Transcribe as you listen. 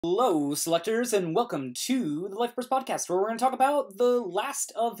Hello, selectors, and welcome to the Life Burst Podcast, where we're going to talk about the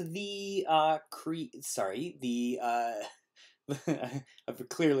last of the I've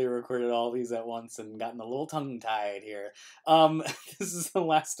clearly recorded all these at once and gotten a little tongue-tied here. This is the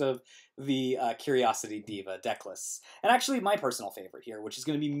last of the Curiosity Diva decklist, and actually my personal favorite here, which is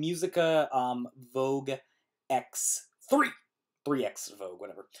going to be Muzica Vogue X3. 3X Vogue,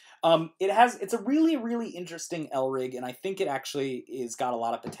 whatever. It's a really interesting L rig, and I think it actually is got a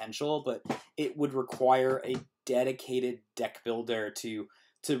lot of potential, but it would require a dedicated deck builder to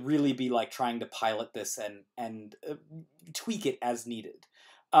really be like trying to pilot this and tweak it as needed.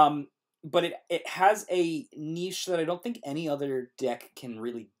 But it has a niche that I don't think any other deck can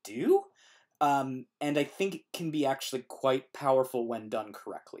really do, and I think it can be actually quite powerful when done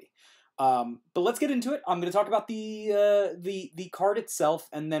correctly. But let's get into it. I'm going to talk about the card itself,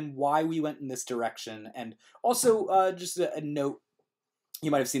 and then why we went in this direction, and also just a note.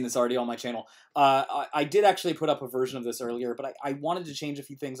 You might have seen this already on my channel. I did actually put up a version of this earlier, but I wanted to change a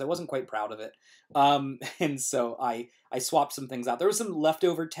few things. I wasn't quite proud of it, and so I swapped some things out. There was some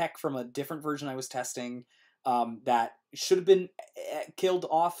leftover tech from a different version I was testing that should have been killed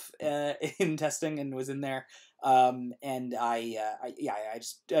off in testing and was in there. And I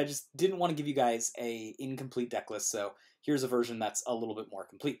just didn't want to give you guys a incomplete deck list, so here's a version that's a little bit more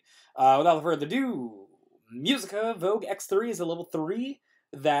complete. Without further ado, Muzica Vogue X3 is a level 3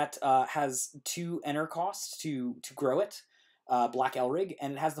 that has 2 enter costs to grow it, Black L rig,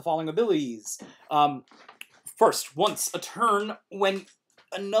 and it has the following abilities. First, once a turn, when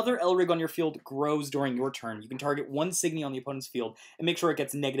another L rig on your field grows during your turn, you can target one Signy on the opponent's field and make sure it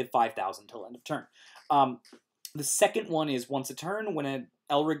gets negative 5,000 till end of turn. The second one is once a turn, when an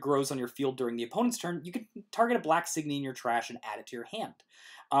L rig grows on your field during the opponent's turn, you can target a black Signy in your trash and add it to your hand.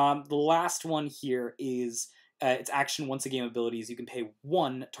 The last one here is its action once a game abilities. You can pay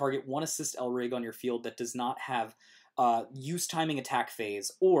 1, target 1 assist L rig on your field that does not have use timing attack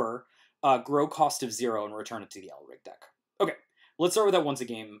phase, or grow cost of 0 and return it to the L rig deck. Okay, let's start with that once a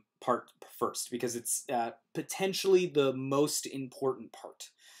game part first, because it's potentially the most important part.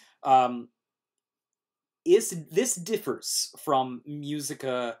 This differs from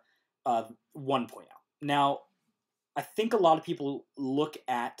Muzica 1.0. Now, I think a lot of people look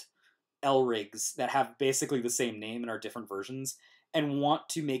at L rigs that have basically the same name and are different versions and want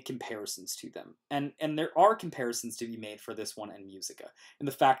to make comparisons to them. And there are comparisons to be made for this one and Muzica. And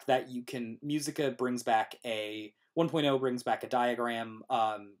the fact that Muzica brings back 1.0 brings back a diagram,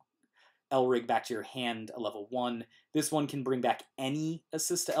 L rig back to your hand, a level 1. This one can bring back any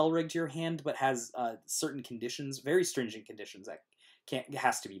assist to L rig to your hand, but has certain conditions, very stringent conditions that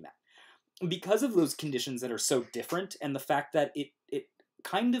has to be met. Because of those conditions that are so different, and the fact that it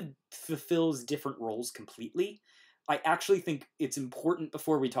kind of fulfills different roles completely, I actually think it's important,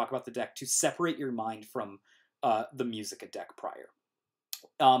 before we talk about the deck, to separate your mind from the Muzica deck prior.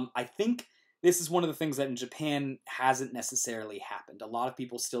 I think this is one of the things that in Japan hasn't necessarily happened. A lot of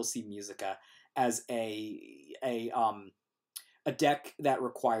people still see Muzica as a deck that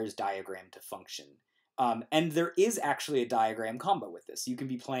requires diagram to function. And there is actually a diagram combo with this. You can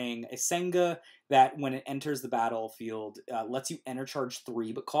be playing a Senga that, when it enters the battlefield, lets you enter charge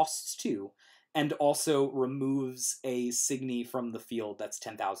 3 but costs 2, and also removes a Signy from the field that's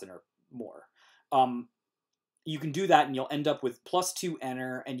 10,000 or more. You can do that and you'll end up with +2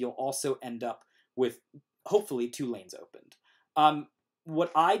 enter, and you'll also end up with, hopefully, 2 lanes opened.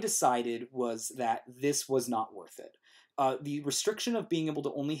 What I decided was that this was not worth it. The restriction of being able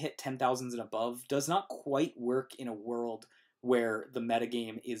to only hit 10,000s and above does not quite work in a world where the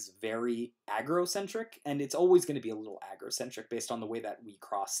metagame is very aggro-centric, and it's always going to be a little aggro-centric based on the way that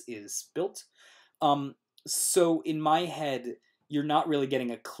Wixoss is built. So in my head, you're not really getting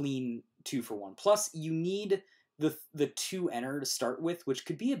a clean 2-for-1. Plus, you need the 2 enter to start with, which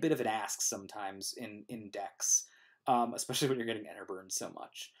could be a bit of an ask sometimes in decks, especially when you're getting enter burned so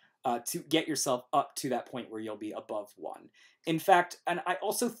much. To get yourself up to that point where you'll be above 1. In fact, and I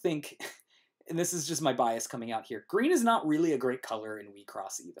also think, and this is just my bias coming out here, green is not really a great color in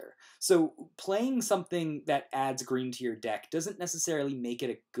Wixoss either. So playing something that adds green to your deck doesn't necessarily make it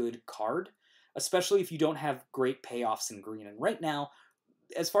a good card, especially if you don't have great payoffs in green. And right now,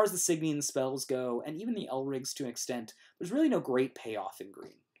 as far as the Signy and the spells go, and even the L rigs to an extent, there's really no great payoff in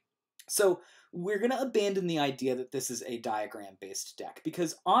green. So we're going to abandon the idea that this is a diagram-based deck,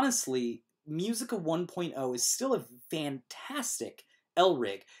 because honestly, Muzica 1.0 is still a fantastic L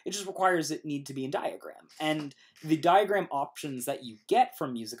rig. It just requires it need to be in diagram. And the diagram options that you get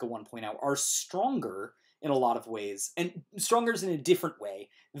from Muzica 1.0 are stronger in a lot of ways, and stronger in a different way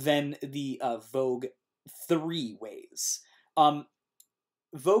than the Vogue 3 ways.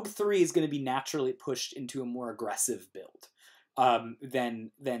 Vogue 3 is going to be naturally pushed into a more aggressive build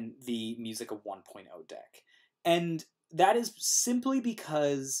than the Musica 1.0 deck. And that is simply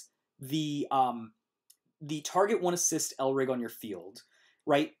because the target 1 assist Elrig on your field,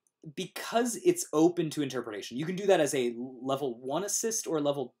 right? Because it's open to interpretation. You can do that as a level 1 assist or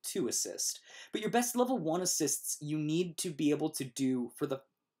level 2 assist. But your best level 1 assists you need to be able to do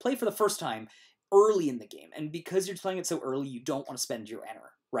play for the first time early in the game. And because you're playing it so early, you don't want to spend your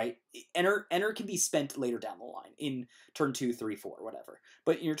enter, right? Enter can be spent later down the line in turn 2, 3, 4, whatever.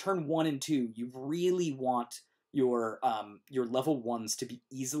 But in your turn 1 and 2, you really want your level 1s to be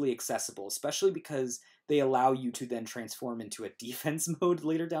easily accessible, especially because they allow you to then transform into a defense mode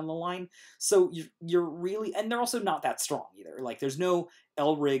later down the line. So you're really, and they're also not that strong either. Like, there's no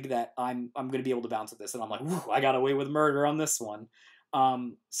Elrig that I'm going to be able to bounce at this, and I'm like, whew, I got away with murder on this one.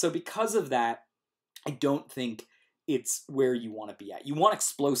 So because of that, I don't think it's where you want to be at. You want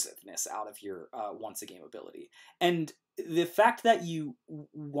explosiveness out of your once a game ability. And the fact that you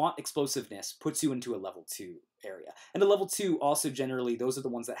want explosiveness puts you into a level 2 area. And a level 2 also generally, those are the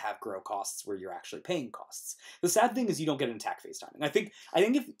ones that have grow costs where you're actually paying costs. The sad thing is you don't get an attack phase timing. I think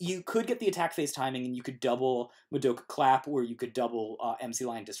if you could get the attack phase timing and you could double Madoka Clap or you could double MC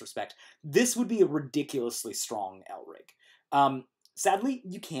Lion Disrespect, this would be a ridiculously strong Elrig. Sadly,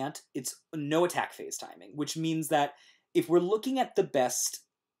 you can't. It's no attack phase timing, which means that if we're looking at the best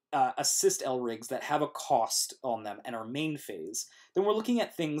assist Elrigs that have a cost on them and are main phase, then we're looking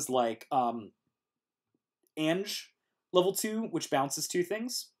at things like Ange level 2, which bounces 2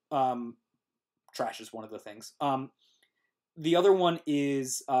 things. Trash is one of the things. The other one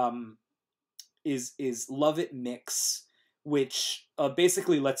is Love It Mix, which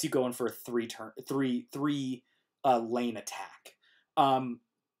basically lets you go in for a three lane attack.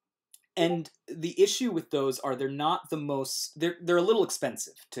 And the issue with those are they're not the most, they're a little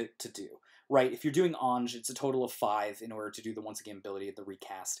expensive to do, right? If you're doing Ange, it's a total of 5 in order to do the once again ability of the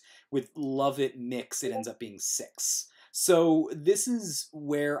recast. With Love It Mix, it ends up being 6. So this is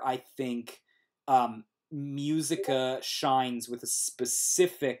where I think Muzica shines with a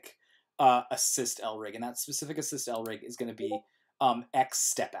specific assist Elrig, and that specific assist Elrig is going to be X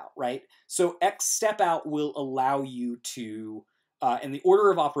Step Out, right? So X Step Out will allow you to, and the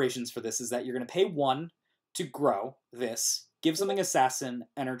order of operations for this is that you're going to pay 1 to grow this, give something Assassin,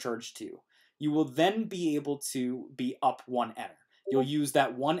 enter charge 2. You will then be able to be up 1 enter. You'll use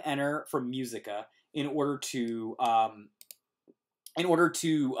that 1 enter from Muzica in order to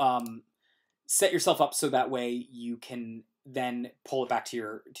set yourself up so that way you can then pull it back to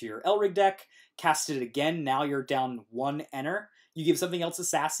your Elrig deck, cast it again. Now you're down 1 enter. You give something else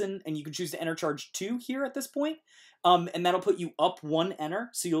Assassin, and you can choose to enter charge 2 here at this point. And that'll put you up 1 enter,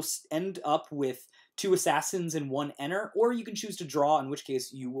 so you'll end up with 2 Assassins and 1 enter, or you can choose to draw, in which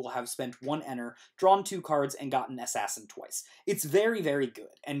case you will have spent 1 enter, drawn 2 cards, and gotten Assassin twice. It's very, very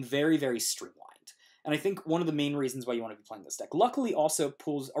good, and very, very streamlined. And I think one of the main reasons why you want to be playing this deck. Luckily, also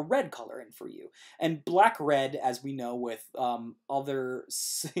pulls a red color in for you. And black-red, as we know with the other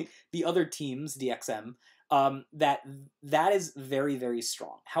teams, DXM, that is very, very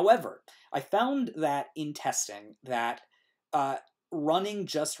strong. However, I found that in testing that running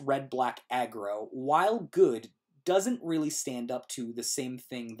just red-black aggro, while good, doesn't really stand up to the same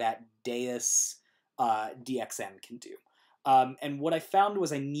thing that Deus DXM can do. And what I found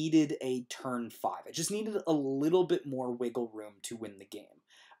was I needed a turn 5. I just needed a little bit more wiggle room to win the game.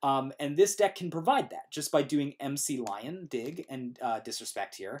 And this deck can provide that just by doing MC Lion, Dig, and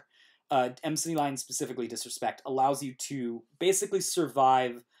Disrespect here. MC Lion, specifically Disrespect, allows you to basically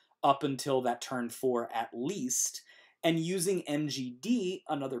survive up until that turn 4 at least. And using MGD,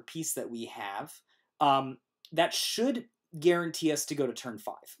 another piece that we have, that should guarantee us to go to turn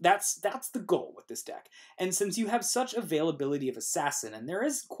 5. That's the goal with this deck. And since you have such availability of Assassin, and there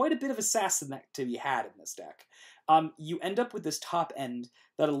is quite a bit of Assassin that to be had in this deck, you end up with this top end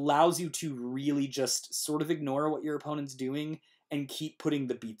that allows you to really just sort of ignore what your opponent's doing and keep putting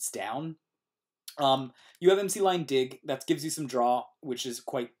the beats down. You have MC Line Dig, that gives you some draw, which is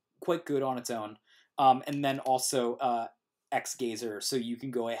quite good on its own. And then also X Gazer, so you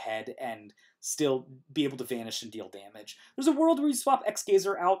can go ahead and still be able to vanish and deal damage. There's a world where you swap X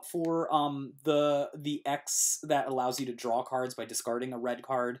Gazer out for the X that allows you to draw cards by discarding a red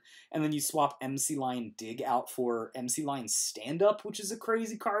card, and then you swap MC Line Dig out for MC Line Stand Up, which is a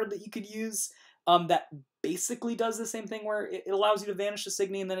crazy card that you could use that basically does the same thing where it allows you to vanish a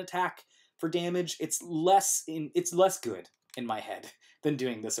Signy and then attack for damage. It's less good in my head than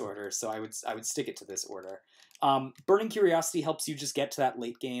doing this order, so I would stick it to this order. Burning Curiosity helps you just get to that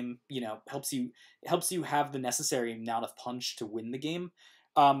late game, helps you have the necessary amount of punch to win the game.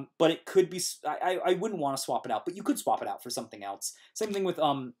 But it could be, I wouldn't want to swap it out, but you could swap it out for something else. Same thing with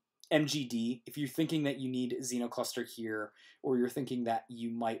MGD. If you're thinking that you need Xenocluster here, or you're thinking that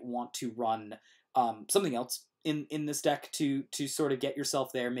you might want to run something else in this deck to sort of get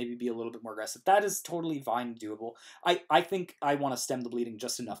yourself there, maybe be a little bit more aggressive, that is totally fine and doable. I think I want to stem the bleeding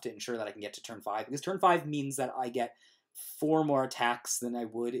just enough to ensure that I can get to turn 5, because turn 5 means that I get 4 more attacks than I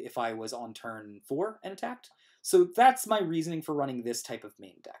would if I was on turn 4 and attacked. So that's my reasoning for running this type of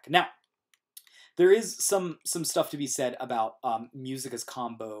main deck. Now, there is some stuff to be said about Muzica's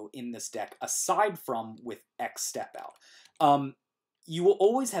combo in this deck, aside from with X Step Out. You will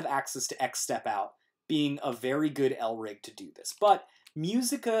always have access to X Step Out, being a very good L-Rig to do this. But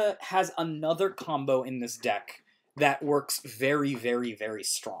Muzica has another combo in this deck that works very, very, very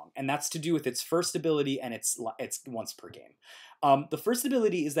strong, and that's to do with its first ability and its once per game. The first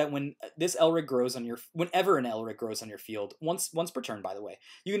ability is that when this L-Rig grows on your, whenever an L-Rig grows on your field, once per turn, by the way,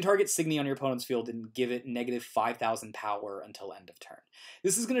 you can target Signy on your opponent's field and give it negative 5,000 power until end of turn.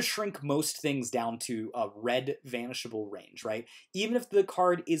 This is going to shrink most things down to a red vanishable range, right? Even if the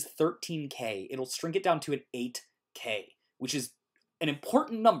card is 13k, it'll shrink it down to an 8k, which is an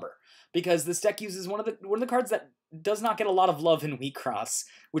important number, because this deck uses one of the cards that does not get a lot of love in Wixoss,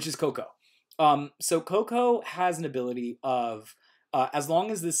 which is Coco. So Coco has an ability of, as long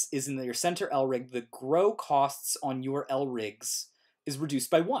as this is in your center L-Rig, the grow costs on your L-Rigs is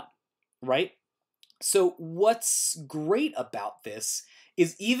reduced by 1, right? So what's great about this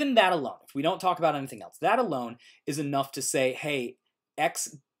is even that alone, if we don't talk about anything else, that alone is enough to say, hey,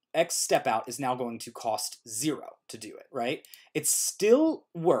 X Step Out is now going to cost 0 to do it, right? It still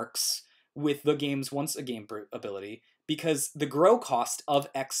works with the game's once a game ability, because the grow cost of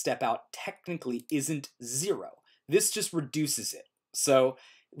X Step Out technically isn't 0. This just reduces it. So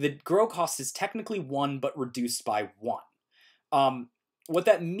the grow cost is technically 1, but reduced by 1. What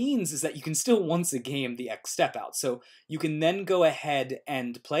that means is that you can still once a game the X Step Out. So you can then go ahead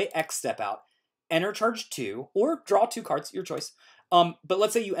and play X Step Out, enter charge 2, or draw 2 cards, your choice. But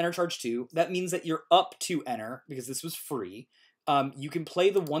let's say you enter charge 2. That means that you're up to enter, because this was free. You can play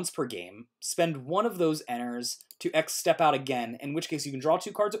the once per game, spend one of those enters to X Step Out again, in which case you can draw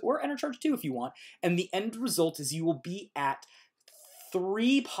 2 cards or enter charge 2 if you want, and the end result is you will be at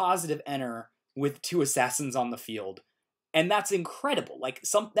 3 positive enter with 2 assassins on the field. And that's incredible. Like,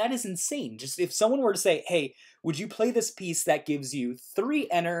 that is insane. Just if someone were to say, hey, would you play this piece that gives you 3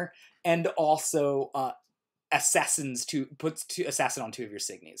 enter and also assassins puts 2 assassin on 2 of your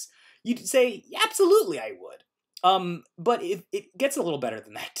Signies, you'd say, absolutely I would. But it gets a little better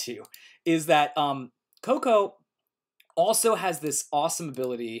than that too, is that Coco also has this awesome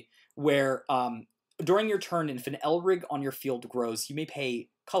ability where during your turn, if an L-Rig on your field grows, you may pay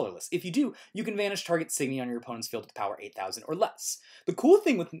colorless. If you do, you can vanish target Signy on your opponent's field with power 8,000 or less. The cool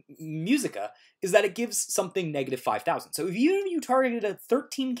thing with Muzica is that it gives something negative 5,000. So if you targeted a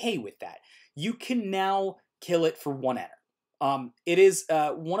 13k with that, you can now kill it for 1 enter. It is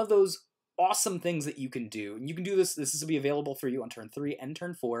one of those awesome things that you can do. And you can do this. This is to be available for you on turn 3 and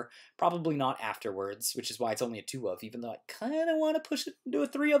turn 4. Probably not afterwards, which is why it's only a 2 of, even though I kind of want to push it into a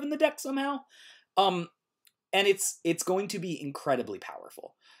 3 of in the deck somehow. And it's going to be incredibly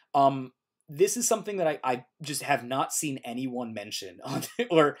powerful. This is something that I just have not seen anyone mention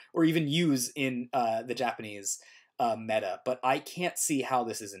or even use in the Japanese meta, but I can't see how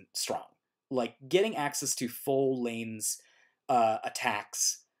this isn't strong. Like, getting access to full lanes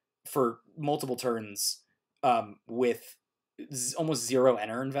attacks for multiple turns with almost 0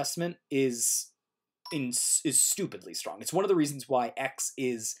 enter investment is stupidly strong. It's one of the reasons why X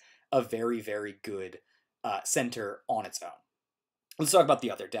is a very, very good center on its own. Let's talk about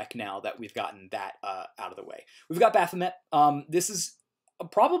the other deck now that we've gotten that out of the way. We've got Baphomet. This is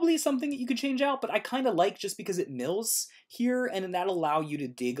probably something that you could change out, but I kind of like, just because it mills here, and that'll allow you to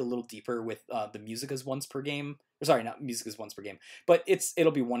dig a little deeper with the Muzica's once per game. Or sorry, not Muzica's once per game, but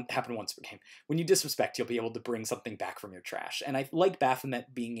it'll be happen once per game. When you disrespect, you'll be able to bring something back from your trash, and I like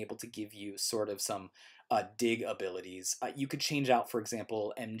Baphomet being able to give you sort of some dig abilities. You could change out, for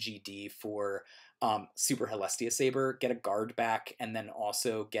example, MGD for Super Celestia Saber, get a guard back, and then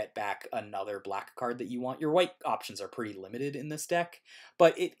also get back another black card that you want. Your white options are pretty limited in this deck,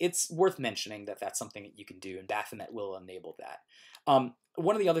 but it's worth mentioning that that's something that you can do, and Baphomet will enable that.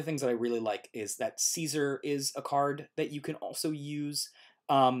 One of the other things that I really like is that Caesar is a card that you can also use,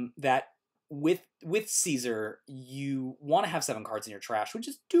 that with Caesar, you want to have 7 cards in your trash, which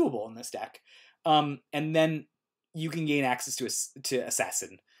is doable in this deck. And then you can gain access to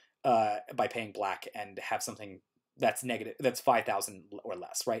Assassin by paying black and have something that's 5,000 or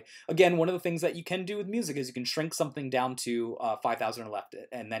less, right? Again, one of the things that you can do with music is you can shrink something down to 5,000 or left,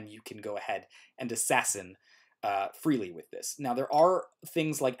 and then you can go ahead and assassin freely with this. Now, there are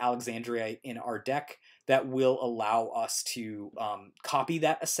things like Alexandrite in our deck that will allow us to copy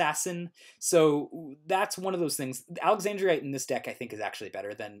that assassin. So that's one of those things. Alexandrite in this deck, I think, is actually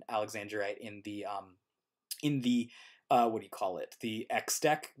better than Alexandrite in the what do you call it? The X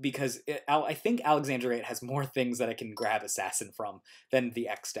deck, because I think Alexandrite has more things that I can grab assassin from than the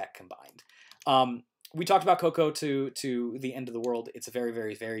X deck combined. We talked about Coco to the End of the World. It's a very,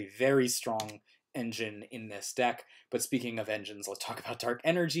 very, very, very strong engine in this deck. But speaking of engines, let's talk about Dark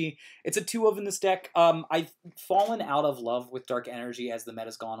Energy. It's a 2 of in this deck. I've fallen out of love with Dark Energy as the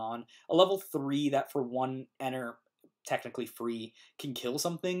meta's gone on. A level 3 that for 1 enter, technically free, can kill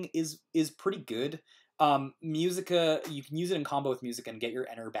something is pretty good. Muzica, you can use it in combo with Muzica and get your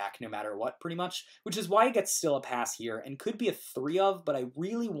enter back no matter what, pretty much, which is why it gets still a pass here and could be a 3 of, but I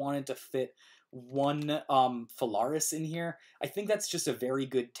really wanted to fit 1 Phalaris in here. I think that's just a very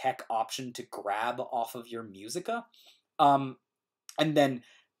good tech option to grab off of your Muzica, and then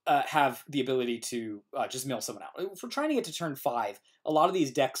have the ability to just mill someone out. If we're trying to get to turn 5, a lot of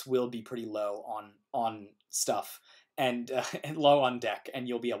these decks will be pretty low on stuff, and low on deck, and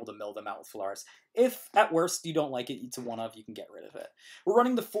you'll be able to mill them out with Phalaris. If, at worst, you don't like it, it's a 1 of, you can get rid of it. We're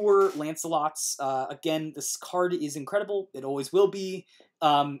running the 4 Lancelots. Again, this card is incredible. It always will be.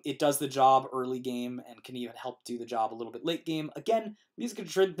 It does the job early game and can even help do the job a little bit late game. Again, music can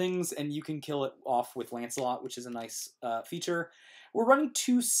trade things, and you can kill it off with Lancelot, which is a nice feature. We're running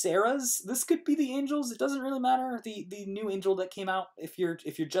 2 Sarahs. This could be the Angels. It doesn't really matter. The new Angel that came out, if you're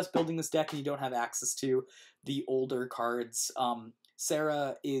just building this deck and you don't have access to the older cards,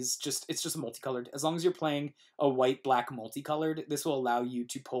 Sarah is it's just multicolored. As long as you're playing a white-black multicolored, this will allow you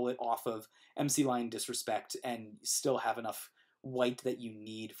to pull it off of MC Line Disrespect and still have enough white that you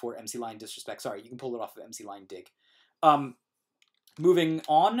need for MC Line Disrespect. Sorry, you can pull it off of MC Line Dig. Moving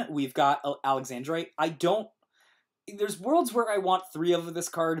on, we've got Alexandrite. There's worlds where I want 3 of this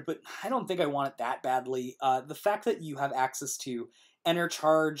card, but I don't think I want it that badly. The fact that you have access to Enter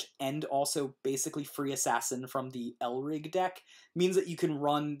Charge and also basically free Assassin from the Elrig deck means that you can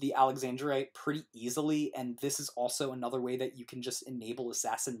run the Alexandrite pretty easily, and this is also another way that you can just enable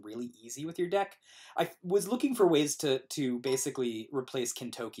Assassin really easy with your deck. I was looking for ways to basically replace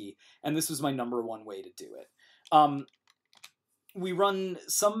Kintoki, and this was my #1 way to do it. We run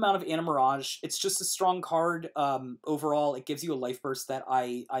some amount of Ana Mirage. It's just a strong card. Overall, it gives you a life burst that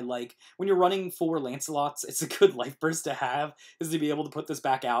I like. When you're running 4 Lancelots, it's a good life burst to have, is to be able to put this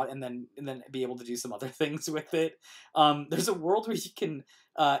back out and then be able to do some other things with it. There's a world where you can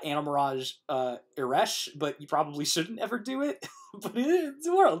Ana Mirage Iresh, but you probably shouldn't ever do it. But it's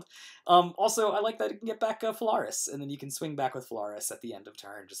a world. Also, I like that it can get back Phalaris, and then you can swing back with Phalaris at the end of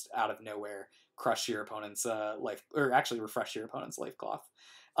turn, just out of nowhere. Crush your opponent's life, or actually refresh your opponent's life cloth.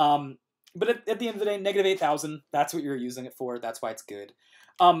 But at the end of the day, -8,000, that's what you're using it for. That's why it's good.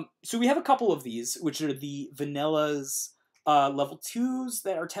 So we have a couple of these, which are the Vanillas level 2s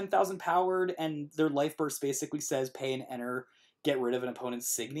that are 10,000 powered, and their life burst basically says pay and enter, get rid of an opponent's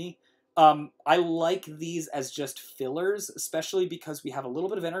Signy. I like these as just fillers, especially because we have a little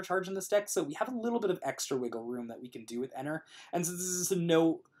bit of enter charge in this deck, so we have a little bit of extra wiggle room that we can do with enter. And since this is a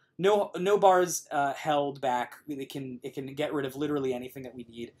no bars held back, it can get rid of literally anything that we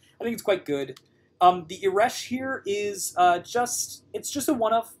need. I think it's quite good. The Iresh here is just a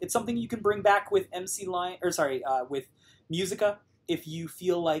 1 of. It's something you can bring back with MC Line, or sorry, with Muzica if you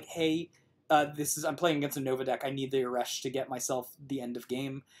feel like, hey, I'm playing against a Nova deck. I need the Iresh to get myself the end of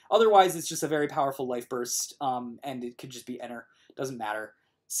game. Otherwise, it's just a very powerful life burst, and it could just be enter. Doesn't matter.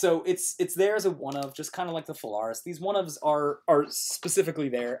 So it's there as a 1 of, just kind of like the Phalaris. These 1 ofs are specifically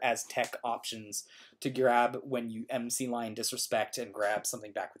there as tech options to grab when you MC Line Disrespect and grab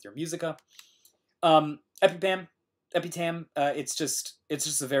something back with your Muzica. Epitam, it's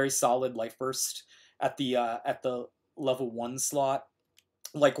just a very solid life burst at the level 1 slot.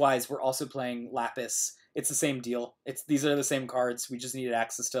 Likewise, we're also playing Lapis. It's the same deal. These are the same cards. We just needed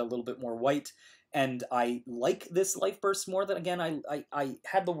access to a little bit more white. And I like this life burst more than, again, I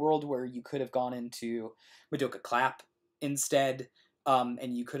had the world where you could have gone into Madoka Clap instead,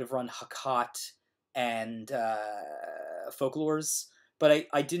 and you could have run Hakat and Folklores, but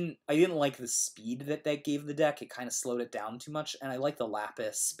I didn't like the speed that gave the deck. It kind of slowed it down too much, and I like the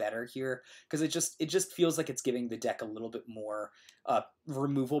Lapis better here, because it just feels like it's giving the deck a little bit more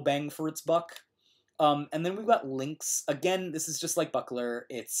removal bang for its buck. And then we've got Lynx. Again, this is just like Buckler.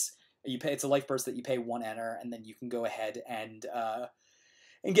 It's a life burst that you pay 1 enter, and then you can go ahead and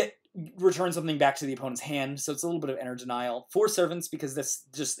and get return something back to the opponent's hand. So it's a little bit of energy denial. 4 servants, because that's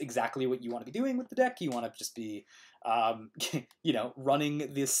just exactly what you want to be doing with the deck. You want to just be,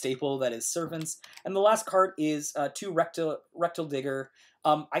 running the staple that is servants. And the last card is 2 rectal digger.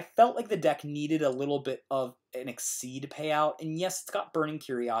 I felt like the deck needed a little bit of an exceed payout, and yes, it's got burning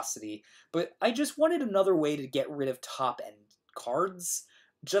curiosity, but I just wanted another way to get rid of top end cards,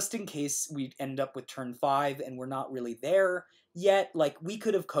 just in case we end up with turn 5 and we're not really there yet. Like, we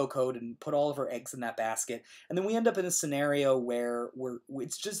could have Coco'd and put all of our eggs in that basket, and then we end up in a scenario where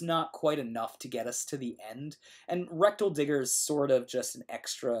it's just not quite enough to get us to the end, and Rectal Digger is sort of just an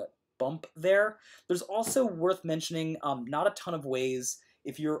extra bump there. There's also worth mentioning, not a ton of ways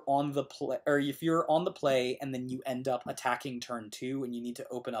if you're on the play and then you end up attacking turn 2 and you need to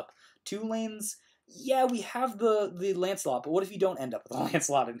open up 2 lanes. Yeah, we have the Lancelot, but what if you don't end up with a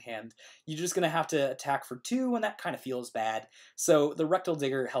Lancelot in hand? You're just going to have to attack for 2, and that kind of feels bad. So the Rectal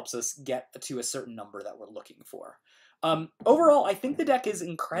Digger helps us get to a certain number that we're looking for. Overall, I think the deck is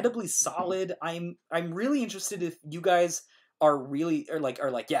incredibly solid. I'm really interested if you guys are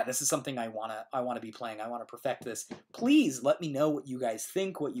like, yeah, this is something I wanna be playing. I want to perfect this. Please let me know what you guys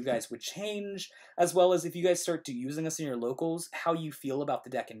think, what you guys would change, as well as if you guys start to using us in your locals, how you feel about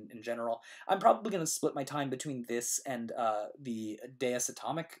the deck in general. I'm probably going to split my time between this and the Deus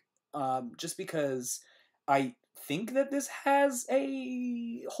Atomic, just because I think that this has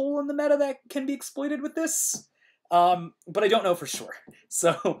a hole in the meta that can be exploited with this. But I don't know for sure.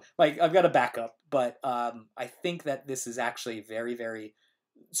 So, like, I've got a backup, but I think that this is actually very, very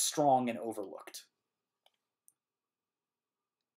strong and overlooked.